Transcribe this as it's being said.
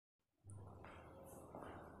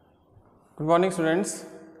Good morning students,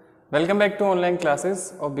 welcome back to online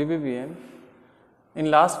classes of BBBN. In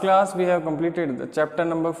last class we have completed the chapter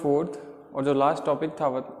number 4th और जो last topic था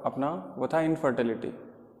अपना वो था infertility.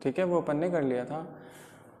 ठीक है, वो अपन ने कर लिया था.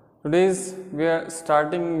 Today's we are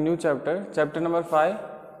starting new chapter number 5,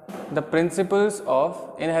 the principles of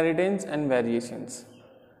inheritance and variations.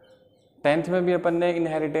 10th में भी अपन ने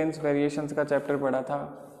इनहेरिटेंस वेरिएशंस का चैप्टर पढ़ा था,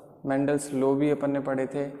 मेंडल्स लॉ भी अपन ने पढ़े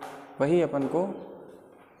थे, वही अपन को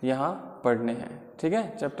यहाँ पढ़ने हैं. ठीक है,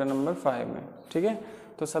 चैप्टर नंबर 5 में. ठीक है,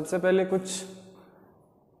 तो सबसे पहले कुछ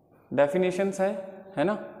डेफिनेशंस है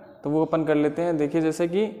ना, तो वो अपन कर लेते हैं. देखिए, जैसे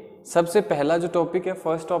कि सबसे पहला जो टॉपिक है,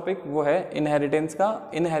 फर्स्ट टॉपिक, वो है इनहेरिटेंस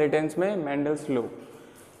का. इनहेरिटेंस में मेंडल्स लॉ,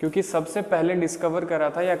 क्योंकि सबसे पहले डिस्कवर करा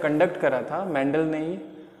था या कंडक्ट करा था मेंडल ने ही,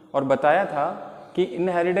 और बताया था कि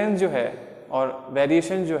इनहेरिटेंस जो है और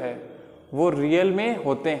वेरिएशन जो है वो रियल में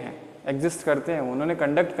होते हैं, एग्जिस्ट करते हैं. उन्होंने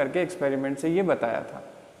कंडक्ट करके एक्सपेरिमेंट से ये बताया था.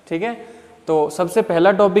 ठीक है, तो सबसे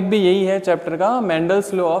पहला टॉपिक भी यही है चैप्टर का,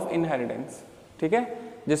 मेंडल्स लॉ ऑफ इनहेरिटेंस. ठीक है,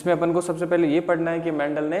 जिसमें अपन को सबसे पहले ये पढ़ना है कि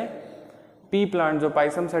मेंडल ने पी प्लांट, जो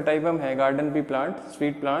पाइसम सेटाइवम है, garden pea plant,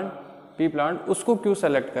 sweet plant, P plant, उसको क्यों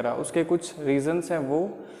सेलेक्ट करा, उसके कुछ रीजंस हैं वो.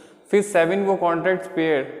 फिर 7 वो कॉन्ट्रैक्ट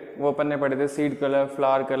पेयर वो अपन ने पढ़े थे, सीड कलर,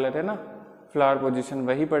 फ्लावर कलर, है ना, फ्लावर पोजीशन,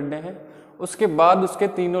 वही पढ़ने हैं. उसके बाद उसके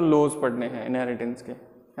तीनों लॉज पढ़ने हैं इनहेरिटेंस के,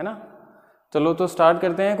 है ना. चलो तो स्टार्ट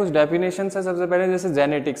करते हैं. कुछ डेफिनेशंस है. सबसे पहले जैसे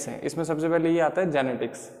जेनेटिक्स है, इसमें सबसे पहले ये आता है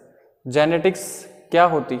जेनेटिक्स. जेनेटिक्स क्या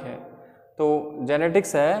होती है, तो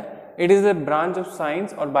जेनेटिक्स है, it is a branch of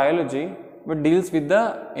science और biology which deals with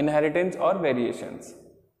the inheritance और वेरिएशंस.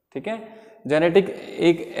 ठीक है, जेनेटिक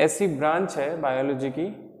एक ऐसी ब्रांच है बायोलॉजी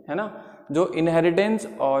की, है ना, जो इनहेरिटेंस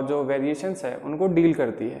और जो वेरिएशंस है उनको डील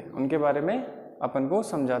करती है, उनके बारे में अपन को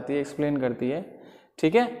समझाती है, एक्सप्लेन करती है.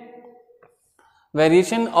 ठीक है,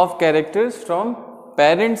 variation of characters from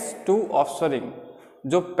parents to offspring,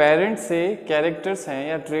 जो पेरेंट्स से कैरेक्टर्स हैं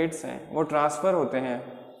या ट्रेट्स हैं वो ट्रांसफ़र होते हैं,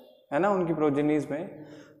 है ना, उनकी प्रोजेनीज में,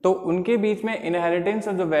 तो उनके बीच में इनहेरिटेंस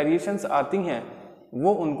और जो वेरिएशंस आती हैं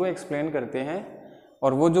वो उनको एक्सप्लेन करते हैं.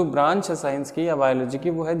 और वो जो ब्रांच है साइंस की या बायोलॉजी की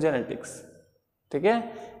वो है जेनेटिक्स. ठीक है,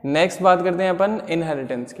 नेक्स्ट बात करते हैं अपन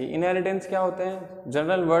इनहेरिटेंस की. इनहेरिटेंस क्या होते हैं,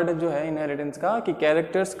 जनरल वर्ड जो है इनहेरिटेंस का, कि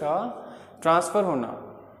कैरेक्टर्स का ट्रांसफ़र होना,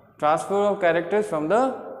 transfer of characters from the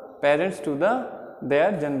parents to the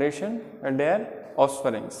their generation और देयर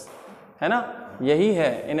ऑफस्प्रिंग्स, है ना. यही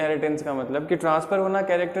है इनहेरिटेंस का मतलब, कि ट्रांसफर होना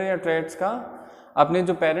कैरेक्टर या ट्रेट्स का अपने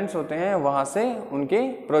जो पेरेंट्स होते हैं वहाँ से उनके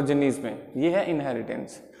प्रोजेनीज में, ये है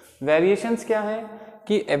इनहेरिटेंस. वेरिएशंस क्या है,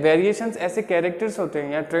 कि वेरिएशंस ऐसे कैरेक्टर्स होते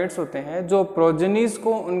हैं या ट्रेट्स होते हैं जो प्रोजेनीज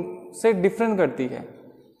को उनसे डिफरेंस करती है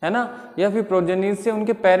ना, या फिर प्रोजेनीज से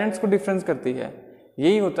उनके पेरेंट्स को डिफरेंस करती है.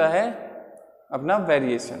 यही होता है अपना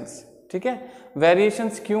वेरिएशंस. ठीक है,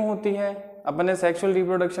 वेरिएशंस क्यों होती है, अपन ने सेक्सुअल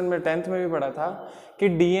रिप्रोडक्शन में 10th में भी पढ़ा था कि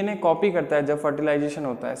डीएनए कॉपी करता है. जब फर्टिलाइजेशन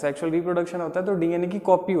होता है, सेक्सुअल रिप्रोडक्शन होता है, तो डीएनए की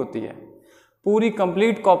कॉपी होती है. पूरी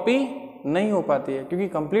कंप्लीट कॉपी नहीं हो पाती है, क्योंकि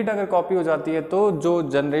कंप्लीट अगर कॉपी हो जाती है तो जो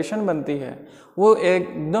जनरेशन बनती है वो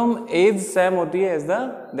एकदम एज सेम होती है एज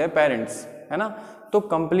देयर पेरेंट्स, है ना. तो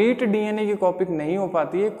कंप्लीट डीएनए की कॉपी नहीं हो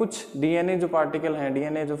पाती है. कुछ डीएनए जो पार्टिकल हैं,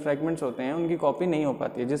 डीएनए जो फ्रेगमेंट्स होते हैं, उनकी कॉपी नहीं हो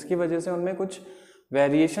पाती है, जिसकी वजह से उनमें कुछ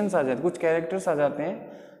वेरिएशंस आ जाते हैं, कुछ कैरेक्टर्स आ जाते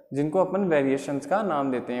हैं जिनको अपन वेरिएशंस का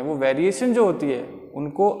नाम देते हैं. वो वेरिएशन जो होती है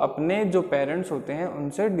उनको अपने जो पेरेंट्स होते हैं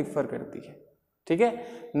उनसे डिफर करती है. ठीक है,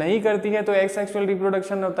 नहीं करती है तो एक्सेक्सुअल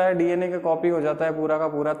रिप्रोडक्शन होता है, डीएनए का कॉपी हो जाता है पूरा का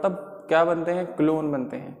पूरा, तब क्या बनते हैं, क्लोन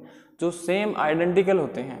बनते हैं, जो सेम आइडेंटिकल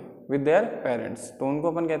होते हैं विद देयर पेरेंट्स, तो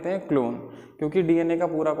उनको अपन कहते हैं क्लोन, क्योंकि डीएनए का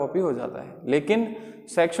पूरा कॉपी हो जाता है. लेकिन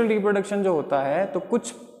सेक्सुअल रिप्रोडक्शन जो होता है तो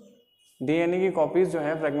कुछ डीएनए की कॉपीज जो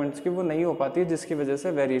हैं फ्रेगमेंट्स की वो नहीं हो पाती, जिसकी वजह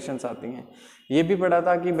से वेरिएशंस आती हैं. ये भी पढ़ा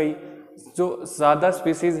था कि भाई जो ज़्यादा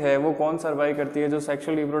स्पीसीज है वो कौन सर्वाइव करती है, जो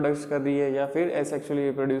सेक्सुअल रिप्रोडक्शन कर रही है या फिर एसेक्सुअली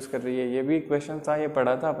रिप्रोड्यूस कर रही है, ये भी क्वेश्चन था, ये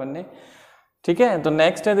पढ़ा था अपन ने. ठीक है, तो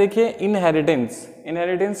नेक्स्ट है, देखिए इनहेरिटेंस.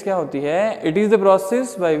 इनहेरिटेंस क्या होती है, it is the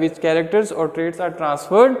process by which characters और traits are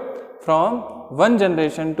transferred from one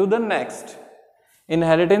generation to the next.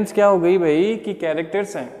 Inheritance क्या हो गई भाई, कि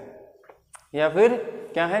कैरेक्टर्स हैं या फिर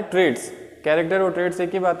क्या है, ट्रेट्स. कैरेक्टर और ट्रेट्स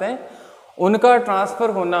एक ही बात है, उनका ट्रांसफर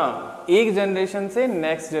होना एक जनरेशन से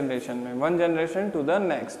नेक्स्ट जनरेशन में, one generation to the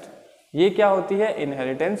next, ये क्या होती है,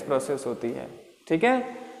 इनहेरिटेंस प्रोसेस होती है. ठीक है,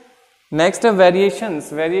 नेक्स्ट है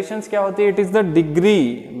वेरिएशंस. वेरिएशंस क्या होती है, it is the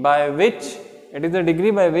degree by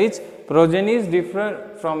which progenies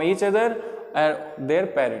differ from each other and their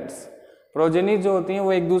parents. Progenies जो होती हैं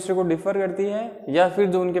वो एक दूसरे को डिफर करती है, या फिर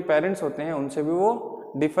जो उनके पेरेंट्स होते हैं उनसे भी वो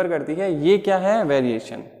डिफर करती है. ये क्या है,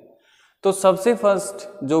 वेरिएशन. तो सबसे फर्स्ट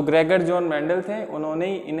जो ग्रेगर जॉन मेंडल थे, उन्होंने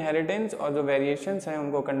ही इनहेरिटेंस और जो वेरिएशंस हैं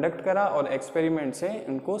उनको कंडक्ट करा और एक्सपेरिमेंट से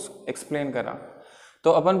उनको एक्सप्लेन करा.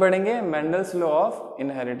 तो अपन पढ़ेंगे मेंडल्स लॉ ऑफ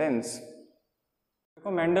इनहेरिटेंस।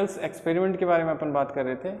 देखो मेंडल्स एक्सपेरिमेंट के बारे में अपन बात कर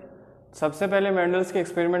रहे थे। सबसे पहले मेंडल्स के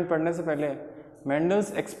एक्सपेरिमेंट पढ़ने से पहले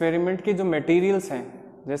मेंडल्स एक्सपेरिमेंट की जो मटेरियल्स हैं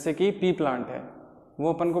जैसे कि पी प्लांट है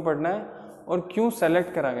वो अपन को पढ़ना है, और क्यों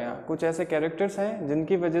सेलेक्ट करा गया। कुछ ऐसे कैरेक्टर्स हैं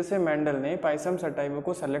जिनकी वजह से मेंडल ने पाइसम सटाइवा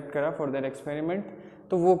को सेलेक्ट करा फॉर देयर एक्सपेरिमेंट,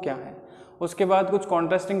 तो वो क्या है। उसके बाद कुछ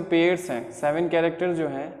कॉन्ट्रास्टिंग पेयर्स हैं, 7 कैरेक्टर्स जो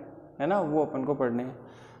हैं है ना, वो अपन को पढ़ने हैं।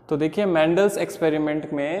 तो देखिए मेंडल्स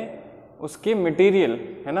एक्सपेरिमेंट में उसकी मटेरियल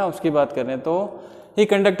है ना उसकी बात करें तो ही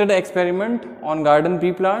conducted experiment on garden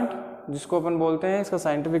pea plant, जिसको अपन बोलते हैं, इसका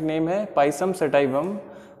साइंटिफिक नेम है पाइसम सटाइवम,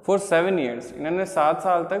 फॉर 7 ईयर्स। इन्होंने 7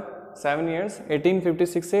 साल तक 7 ईयर्स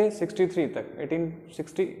 1856 से 63 तक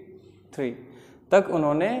 1863 तक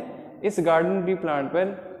उन्होंने इस गार्डन पी प्लांट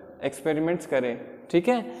पर एक्सपेरिमेंट्स करे। ठीक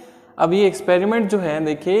है, अब ये एक्सपेरिमेंट जो है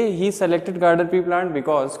देखिए ही selected garden pea plant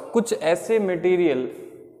because कुछ ऐसे मटेरियल,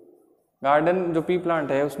 गार्डन जो पी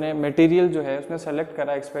प्लांट है उसने मटेरियल जो है उसने सेलेक्ट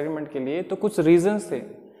करा एक्सपेरिमेंट के लिए, तो कुछ रीजंस थे।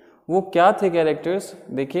 वो क्या थे कैरेक्टर्स,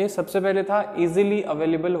 देखिए सबसे पहले था इजीली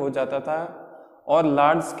अवेलेबल हो जाता था और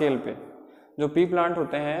लार्ज स्केल पे। जो पी प्लांट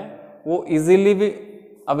होते हैं वो इजीली भी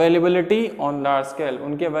अवेलेबिलिटी ऑन लार्ज स्केल,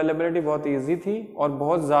 उनकी अवेलेबिलिटी बहुत इजी थी और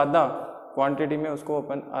बहुत ज़्यादा क्वांटिटी में उसको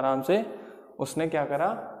अपन आराम से उसने क्या करा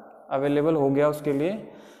अवेलेबल हो गया उसके लिए।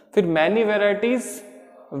 फिर many varieties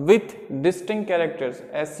with distinct characters,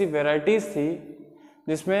 ऐसी वेराइटीज़ थी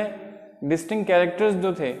जिसमें डिस्टिंक्ट कैरेक्टर्स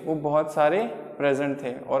जो थे वो बहुत सारे प्रेजेंट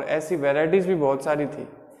थे, और ऐसी वेराइटीज़ भी बहुत सारी थी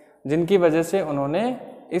जिनकी वजह से उन्होंने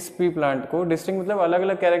इस पी प्लांट को डिस्टिंक्ट मतलब अलग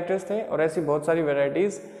अलग कैरेक्टर्स थे और ऐसी बहुत सारी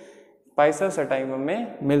वेराइटीज़ पाइसम सटाइवम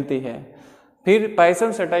में मिलती है। फिर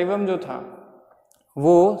पाइसम सटाइवम जो था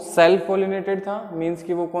वो सेल्फ पोलिनेटेड था, मीन्स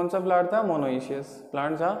कि वो कौन सा प्लांट था, मोनोइशियस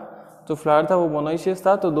प्लांट था। जो फ्लावर था वो मोनोइशियस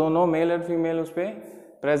था, तो दोनों मेल और फीमेल उस पर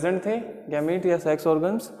प्रेजेंट थे, गैमीट या सेक्स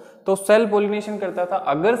ऑर्गन्स, तो सेल्फ पोलिनेशन करता था।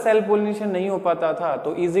 अगर सेल्फ पोलिनेशन नहीं हो पाता था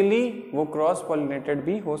तो इजीली वो क्रॉस पोलिनेटेड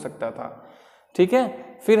भी हो सकता था। ठीक है,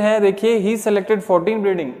 फिर है देखिए ही सेलेक्टेड 14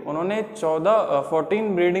 ब्रीडिंग, उन्होंने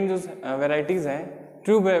 14 ब्रीडिंग जो वेराइटीज़ हैं,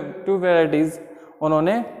 टू वेराइटीज़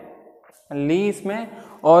उन्होंने ली इसमें,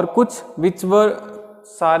 और कुछ विच वर,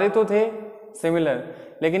 सारे तो थे सिमिलर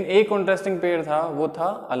लेकिन एक कॉन्ट्रास्टिंग पेयर था वो था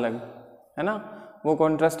अलग, है ना। वो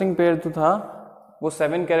कॉन्ट्रास्टिंग पेयर तो था, वो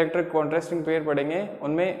 7 कैरेक्टर कॉन्ट्रास्टिंग पेयर पढ़ेंगे,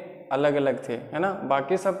 उनमें अलग अलग थे, है ना।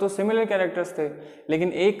 बाकी सब तो सिमिलर कैरेक्टर्स थे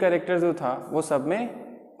लेकिन एक कैरेक्टर जो था वो सब में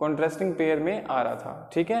कॉन्ट्रास्टिंग पेयर में आ रहा था।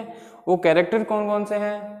 ठीक है, वो कैरेक्टर कौन कौन से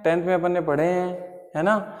हैं 10th में अपन ने पढ़े हैं, है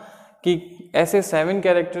ना, कि ऐसे 7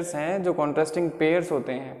 कैरेक्टर्स हैं जो कॉन्ट्रास्टिंग पेयर्स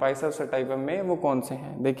होते हैं पाइसम सटाइवम में, वो कौन से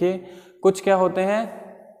हैं। देखिए कुछ क्या होते हैं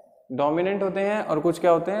डोमिनेंट होते हैं और कुछ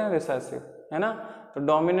क्या होते हैं रिसेसिव, है ना। तो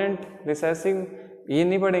डोमिनेंट रिसेसिव ये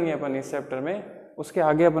नहीं पढ़ेंगे अपन इस चैप्टर में, उसके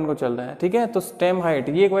आगे अपन को चल रहा है। ठीक है, तो स्टेम हाइट,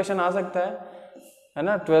 ये क्वेश्चन आ सकता है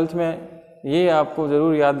ना 12th में, ये आपको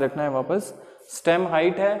जरूर याद रखना है वापस। स्टेम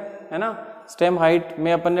हाइट है ना, स्टेम हाइट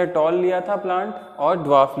में अपन ने टॉल लिया था प्लांट और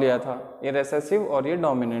ड्वार्फ लिया था, ये रिसेसिव और ये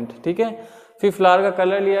डोमिनेंट। ठीक है, फिर फ्लावर का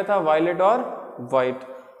कलर लिया था वायलेट और वाइट।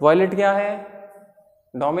 वायलेट क्या है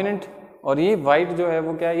डोमिनेंट, और ये वाइट जो है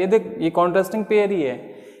वो क्या है, ये देख ये कॉन्ट्रास्टिंग पेयर ही है,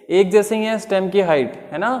 एक जैसे ही है स्टेम की हाइट,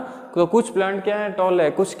 है ना। तो कुछ प्लांट क्या है टॉल है,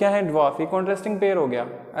 कुछ क्या है ड्वार्फ, ये कॉन्ट्रास्टिंग पेयर हो गया।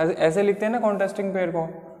 ऐसे लिखते हैं ना कॉन्ट्रास्टिंग पेयर को,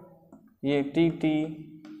 ये टी टी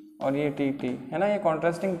और ये टी टी, है ना, ये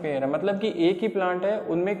कॉन्ट्रास्टिंग पेयर है, मतलब कि एक ही प्लांट है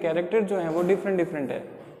उनमें कैरेक्टर जो है वो डिफरेंट डिफरेंट है।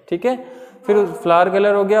 ठीक है, फिर फ्लावर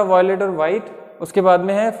कलर हो गया वायलेट और वाइट। उसके बाद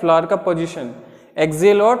में है फ्लावर का पोजीशन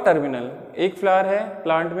एक्सियल और टर्मिनल। एक फ्लावर है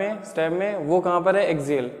प्लांट में स्टेम में, वो कहाँ पर है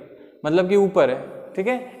एक्सियल मतलब कि ऊपर है। ठीक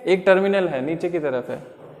है, एक टर्मिनल है नीचे की तरफ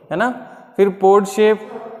है ना। फिर पोड शेप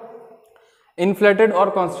इन्फ्लेटेड और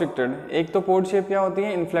कॉन्स्ट्रिक्टेड, एक तो पोड शेप क्या होती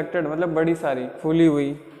है इन्फ्लेक्टेड मतलब बड़ी सारी फूली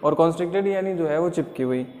हुई, और कॉन्स्ट्रिक्टेड यानी जो है वो चिपकी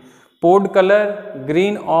हुई। पोड कलर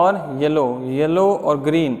ग्रीन और येलो, येलो और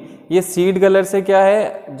ग्रीन ये सीड कलर से क्या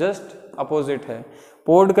है जस्ट अपोजिट है।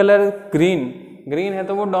 पोड कलर ग्रीन, ग्रीन है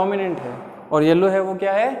तो वो डोमिनेंट है, और येलो है वो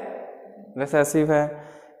क्या है रिसेसिव है।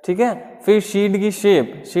 ठीक है, फिर शीड की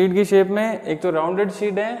शेप, शीड की शेप में एक तो राउंडेड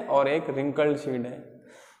शीड है और एक रिंकल्ड शीड है।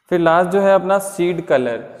 फिर लास्ट जो है अपना सीड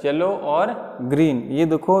कलर येलो और ग्रीन, ये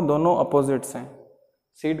देखो दोनों अपोजिट्स हैं,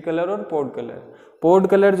 सीड कलर और पोड कलर। पोड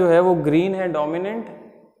कलर जो है वो ग्रीन है डोमिनेंट,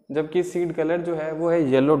 जबकि सीड कलर जो है वो है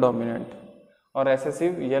येलो डोमिनेंट, और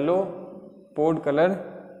रिसेसिव येलो पोड कलर,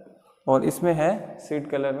 और इसमें है सीड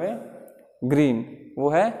कलर में ग्रीन, वो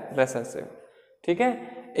है रिसेसिव। ठीक है,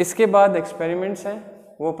 इसके बाद एक्सपेरिमेंट्स हैं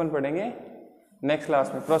वो अपन पढ़ेंगे नेक्स्ट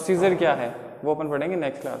क्लास में, प्रोसीजर क्या है वो अपन पढ़ेंगे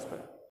नेक्स्ट क्लास में।